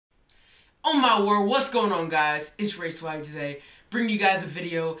Oh my word, what's going on, guys? It's Ray Swag today, bringing you guys a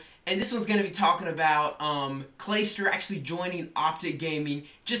video, and this one's going to be talking about Clayster actually joining OpTic Gaming.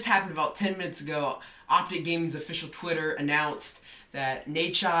 Just happened about 10 minutes ago. OpTic Gaming's official Twitter announced that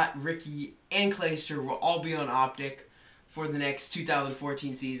Nadeshot, Ricky, and Clayster will all be on OpTic for the next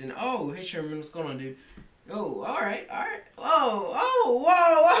 2014 season. Oh, hey Sherman, what's going on, dude? Oh, alright.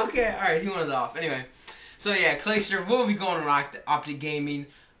 Whoa, okay, alright, he wanted off. Anyway, so yeah, Clayster will be going on OpTic Gaming.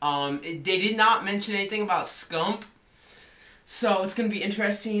 They did not mention anything about Scump, so it's gonna be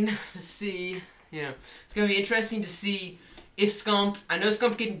interesting to see. Yeah, it's gonna be interesting to see if Scump. I know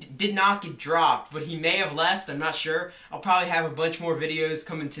Scump did not get dropped, but he may have left. I'm not sure. I'll probably have a bunch more videos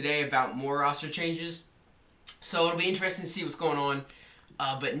coming today about more roster changes, so it'll be interesting to see what's going on.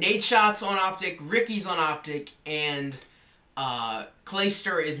 But Nadeshot's on OpTic, Ricky's on OpTic, and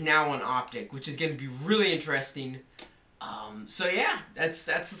Clayster is now on OpTic, which is going to be really interesting. So yeah, that's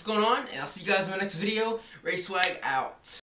what's going on, and I'll see you guys in my next video. Ray Swag out.